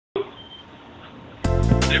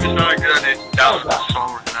Maybe it's not a good idea to download the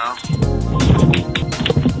song now.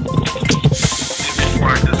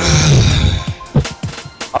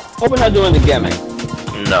 I hope we're not doing the gimmick.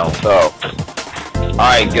 No. Oh.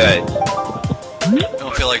 Alright, good. I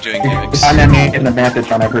don't feel like doing gimmicks. I'm in the advantage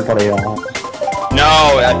on everybody else. No,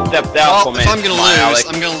 I stepped out for me. If I'm gonna lose,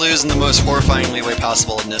 I'm gonna lose in the most horrifyingly way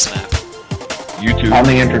possible in this map. YouTube. On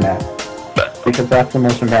the internet. Because that's the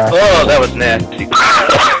most embarrassing. Oh, that was nasty.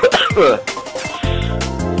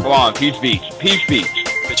 Come on, Peach Beach. Peach Beach.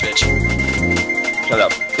 Bitch, bitch. Shut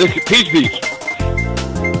up. Look, Peach Beach.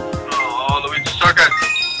 Oh, Luigi sucker.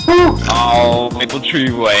 Oh, Maple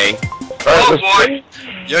Tree Way. Oh boy.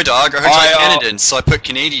 Yo, dog, I heard you like Canadian, so I put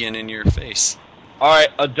Canadian in your face. Alright,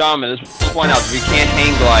 Donovan, let's point out that we can't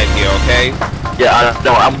hang glide here, okay? Yeah,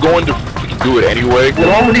 no, I'm going to freaking do it anyway. We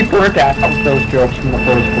already burnt out those jokes from the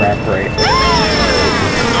first rap rate.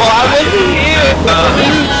 Oh, I wasn't here!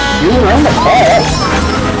 You were on the call.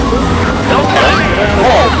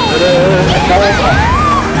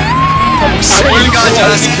 Swear to God,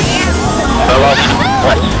 Dusty.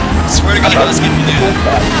 Swear to God, Dusty, you do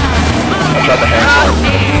that. I tried the hang glide.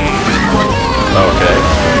 Okay.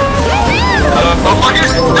 Oh fuck it!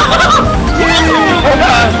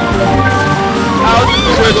 How's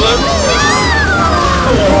the Wiggler?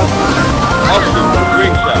 Also, the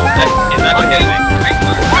ring shot. And that's okay.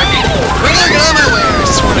 Wiggler, get out of my way! I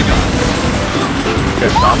swear to God. Okay,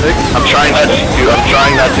 Sonic. I'm trying not to shoot. I'm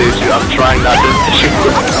trying not to shoot. I'm trying not to shoot.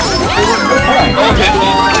 Don't hit me.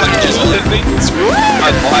 Just hit me.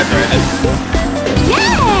 I'm vibrated.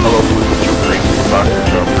 Hello, Blue Ring. Dr.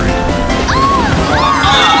 Jump Ring.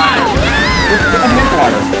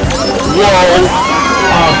 Whoa!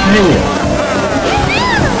 Oh,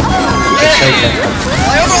 dang it.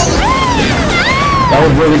 That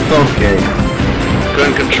was really close, Jake.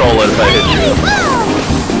 Couldn't control it if I hit you.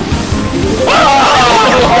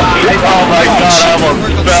 Oh my God, I almost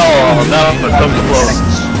fell. Now I'm so close.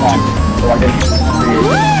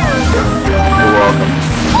 You're welcome.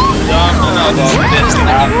 I'm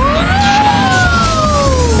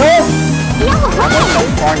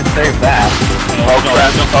trying to save that. Oh crap,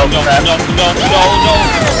 oh crap.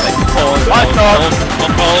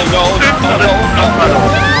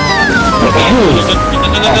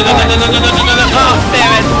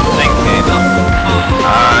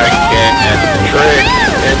 I can't trick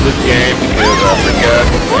in this game because I forgot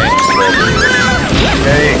the thing.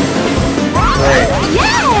 Hey. Wait.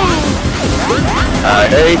 I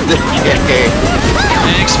hate this game.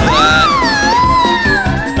 Thanks for that.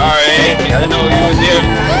 Alright, I didn't know you were there.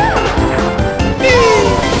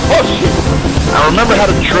 Oh shit. I remember how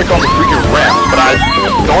to trick on the freaking ramps, but I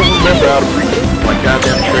don't remember how to freaking my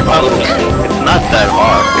goddamn trick on it. It's not that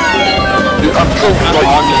hard. Dude, I'm so like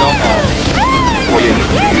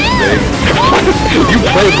you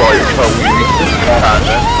play Mario Kart Wii.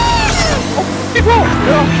 They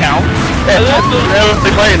don't count. They're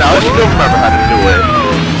playing now. I still remember how to do it.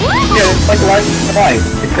 Yeah, it's like life is life.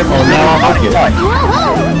 Except for now, how do you like?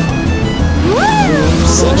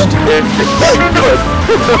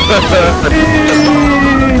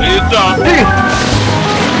 You done.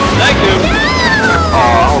 Thank you.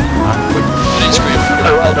 Thanks,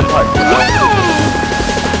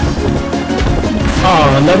 Oh,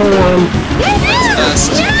 another one.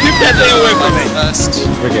 Best. Keep that thing away from me. Best.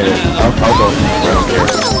 Forget it. I'll go. I don't care.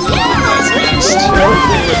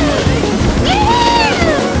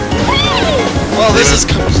 Well, this is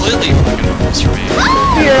completely fucking hopeless for me.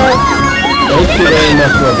 Yeah. Don't you very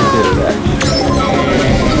much love to do that.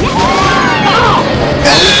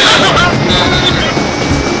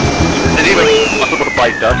 Did he even possible to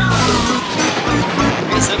bite dust?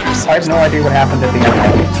 I have no idea what happened at the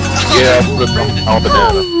end. Yeah, flip on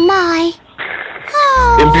banana. Oh my.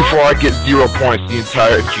 And before I get 0 points, the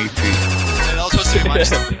entire GP. I was supposed to be minus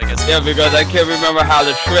something, I guess. Yeah, because I can't remember how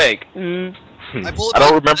to trick. I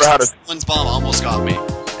don't remember how to. One's bomb almost got me,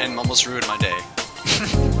 and almost ruined my day.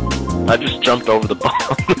 I just jumped over the bomb.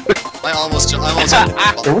 I almost There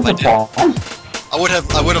was a bomb. I would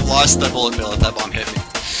have lost that bullet bill if that bomb hit me.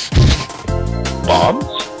 Bombs?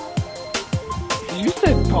 You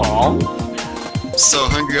said bomb? So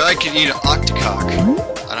hungry I could eat an octocock.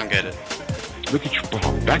 I don't get it. Look at your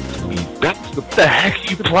bomb. Back to me. Back to the heck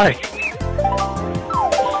you play?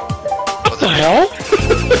 What the hell?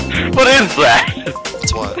 What is that?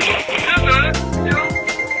 That's what?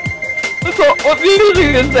 What music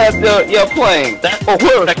is that you're playing? I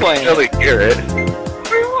can really hear it.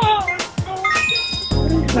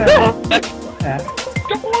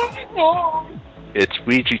 It's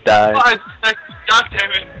Ouija time. God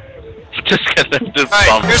damn it. Just get them to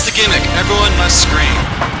Alright, here's the gimmick. Everyone must scream.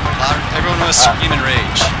 Everyone must scream and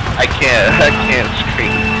rage. can't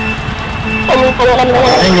scream. Dang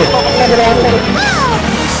it.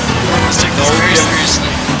 Let's take this very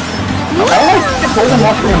seriously. I like the golden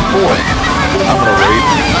mushroom 4. I'm gonna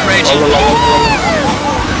rage. I'm raging.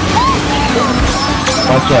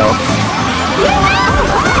 Watch out.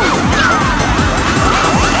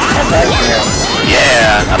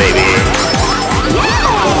 Yeah, baby.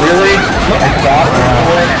 Really? I stopped and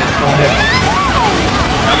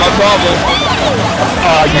Not my problem.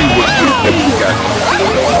 You would you guys.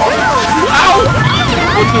 Ow!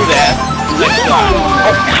 Don't do that. Next time.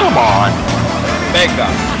 Oh, come on. Back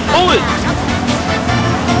up. Pull it!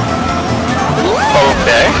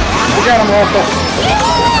 Okay. we got him also.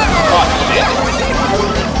 Oh, shit.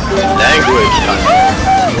 Language.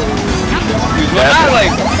 Well, not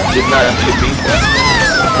like... Did not hit me.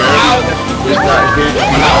 Ow! Did not hit me.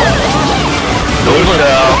 No, you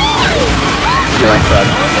like that?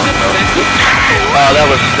 Oh, that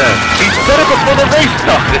was sense. He said it before the race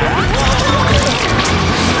started.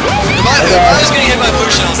 If I was gonna hit my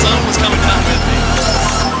push shell, someone was coming down with me.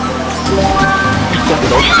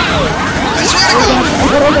 I swear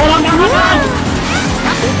to God!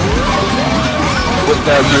 What's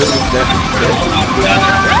that really necessary?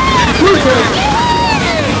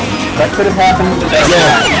 That could have happened.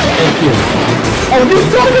 Yeah, thank you. Oh, this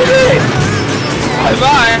son of a bitch!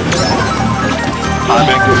 Bye-bye!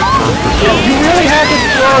 You really had to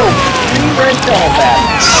throw 3 red cells at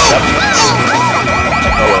me.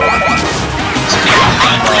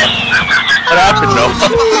 What happened, no?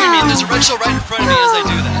 Behind me, there's a red shell right in front of me as I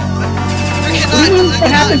do that.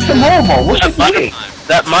 What happened to Mobile? Look at me.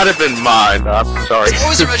 That might have been mine. I'm sorry. There's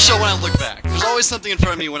always a red shell when I look back. There's always something in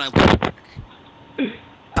front of me when I look back.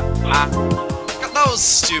 God, that was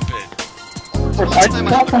stupid. I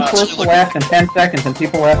stopped from first to last in 10 seconds and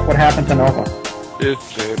people ask what happened to Nova. I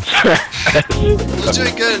was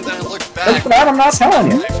doing good and then I looked back. That's bad, I'm not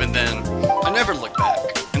telling you. And then I never looked back.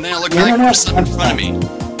 And then I looked back and there's something in front of me.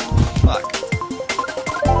 Fuck.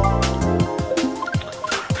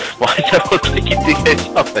 Why does that look like you did get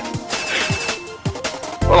something?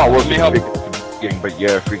 Well, I wasn't freaking, but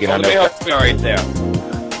yeah, freaking Let me help you right there.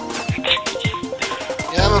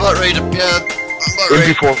 Yeah, I'm about ready to. Yeah, I'm about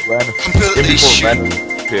ready. NOV4 random. Completely shoot. random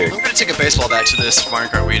pick. I'm gonna take a baseball bat to this Mario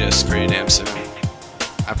Kart Wii disc pretty damn soon.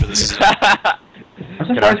 After this is done. I'm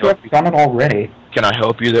surprised you have done it already. Can I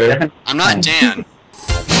help you there? I'm not Dan.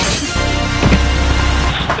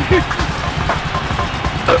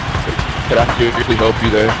 Can I seriously help you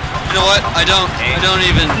there? You know what? I don't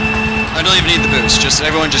even need the boost. Just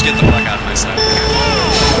everyone, just get the fuck out of my sight.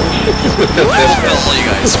 I'll follow you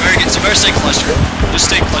guys. So better stay clustered. Just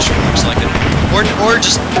stay clustered, looks like it. Or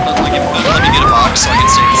just like let me get a box so I can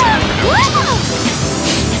stay inside for no reason.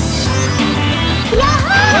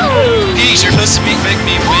 Peach, you're supposed to make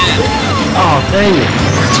me win. Oh, dang it.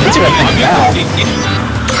 Look at that.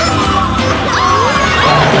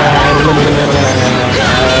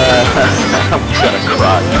 I'm gonna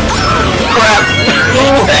cry. Crap!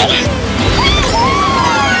 Thank you.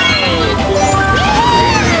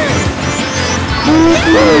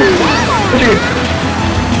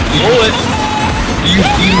 Pull it! Do you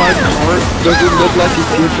see my cart? Does it look like it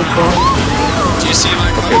is a car? Do you see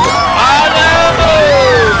my car? Oh no!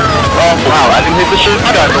 Oh wow, I didn't hit the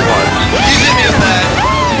shotgun for once. You hit me with that.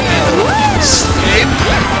 Escape?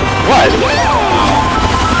 What?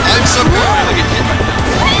 I'm so paranoid I get hit by that.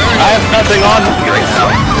 I have nothing on me right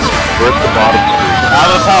now. Where's the bottom screen? I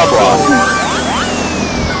have a power block.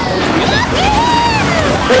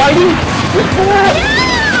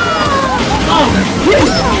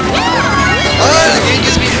 The game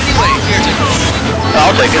gives me anyway. Here, take it.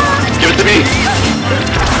 I'll take it. Give it to me.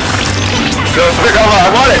 Go, come on,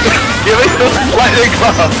 I want it. Give me the lightning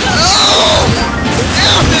club.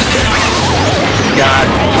 God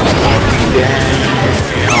damn.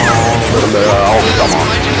 Oh, come on.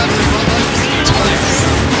 Why'd you have to run that twice?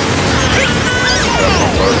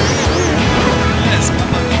 Yes, my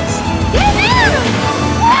buttons.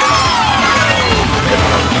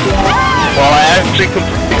 Well, I actually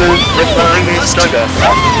completed return the sugar.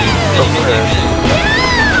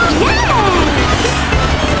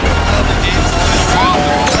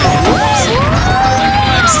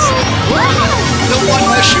 The one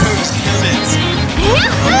mushroom I was convinced.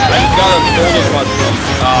 I just got a golden mushroom.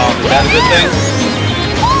 Is that a good thing?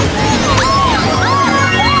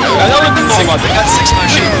 I know it's a I got 6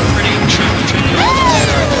 mushrooms. Pretty tricky.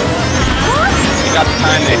 You got the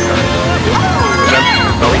time maker.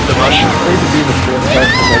 Don't eat the mushroom.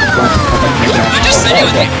 I just said you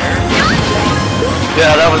in the air.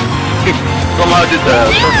 Yeah, that was... Somehow I did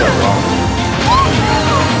the shortcut wrong.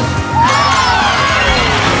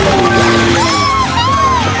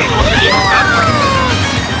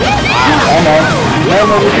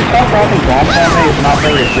 stop dropping bombs on me is not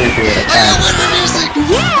very appreciated.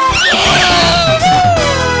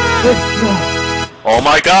 Oh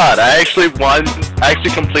my god, I actually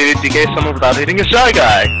completed DK Summer without hitting a Shy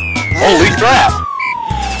Guy. Holy crap!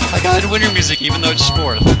 I got winter music even though it's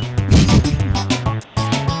 4th.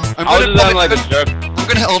 I'm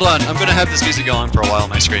gonna hold on. I'm gonna have this music go on for a while on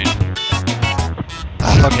my screen.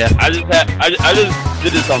 Okay. I just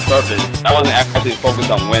did this on purpose. I wasn't actually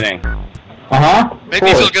focused on winning. Make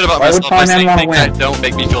me feel good about myself by saying things that don't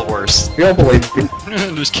make me feel worse. Feel believe me.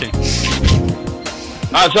 I'm just kidding.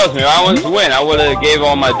 No, trust me, if I wanted to win, I would have gave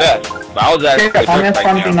all my best. But I was actually Thomas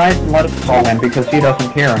trying to be nice and let us all win because he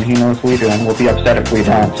doesn't care and he knows we do and will be upset if we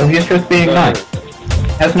don't. So he's just being nice.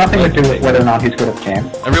 Has nothing to do with whether or not he's good at the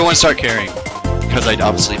game. Everyone start caring. Because I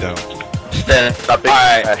obviously don't.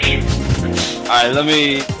 Alright, let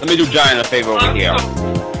me do Giant a favor over here.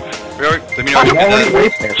 Let me know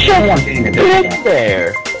wait there. Someone being a dick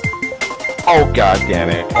there. Oh god damn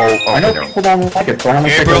it. Oh, I know people don't like it, so I only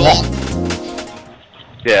take it along.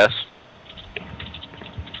 Yes.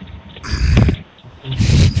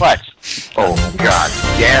 What? Oh god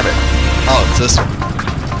damn it. Oh, it's this one.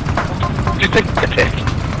 You think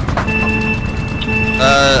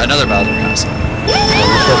another Bowser house.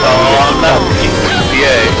 Oh no.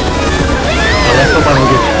 Yeah. Unless someone will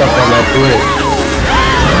get stuck on that bridge.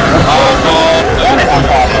 Oh no!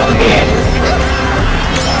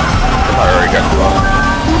 I already got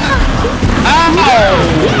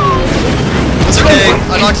It's okay,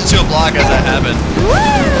 I knocked into a block as that happened.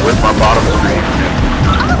 with my bottom screen.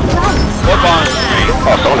 What bottom screen?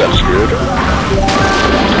 Oh, someone got screwed.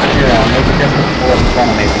 Yeah, make a difference for what's fun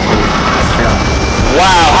maybe too.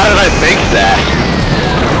 Wow, how did I make that?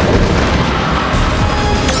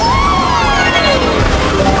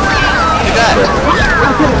 Look at that.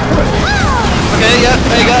 Okay, yeah,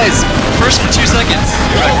 hey guys, first for 2 seconds.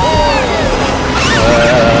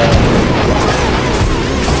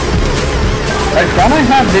 Don't I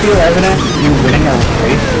have video evidence of you winning a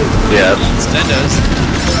race? Yes. Sten does.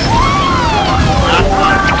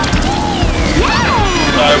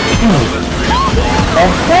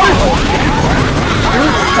 Of course!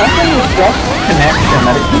 There's something with just connection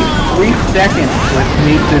that it takes 3 seconds for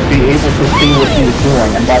me to be able to see what he's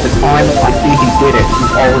doing, and by the time I see he did it,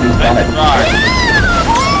 he's already done it.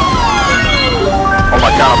 Oh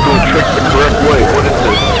my god, I'm doing tricks the correct way. What is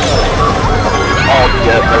this? Oh,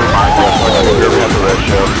 yes, never mind. Yes, I got to remember that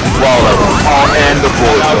show. Well, that was and the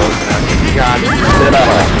boys. God, sit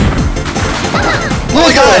up. Oh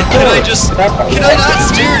my god, can I not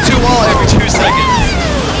steer to a wall every 2 seconds?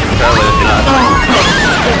 Apparently it's not.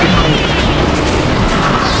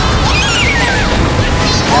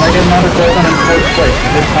 And I get another golden in 4th place,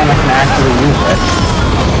 this time I can actually use it.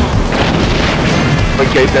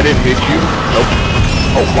 Okay, that didn't hit you? Nope.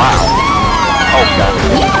 Oh, wow. Oh, god.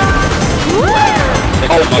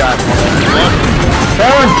 Oh, god.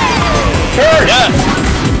 Turn! Turn! Yes!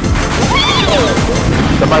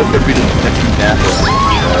 Somebody's gonna be this next NASA.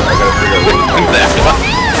 I gotta figure out what to do that.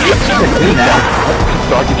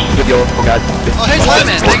 So I can just video. Oh, god. Oh, hey,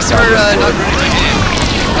 Flatman, thanks for not ruining my game.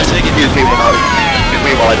 I take it. Excuse me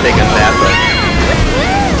while I take a nap.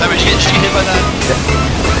 Did you get hit by that?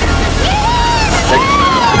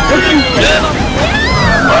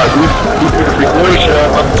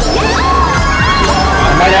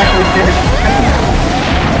 I might actually see it.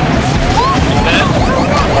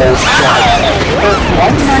 Oh, God. Why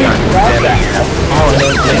didn't I grab that? Oh, no,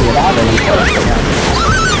 dang it. I don't know.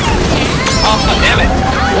 Oh, damn it!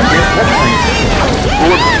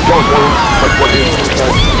 What is this?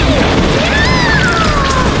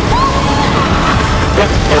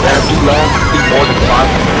 And as you laugh, it's more than 5.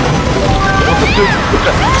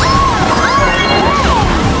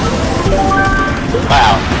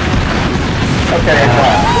 Wow. Okay,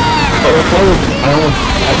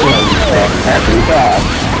 happy God.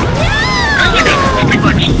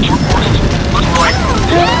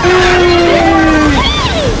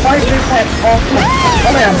 Why is that?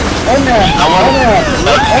 Oh man! Oh man! Oh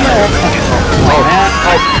man! Oh man!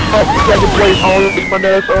 Oh, second place, oh, my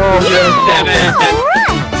nose, oh, yes. Damn it!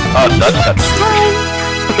 That's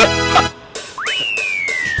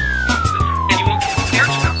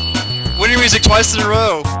Winter music twice in a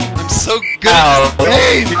row. I'm so good Ow. at this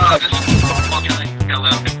game.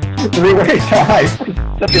 Three-way tie.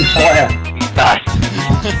 Second flat. nice.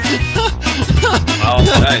 Oh,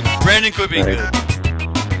 nice. Brandon quit being good.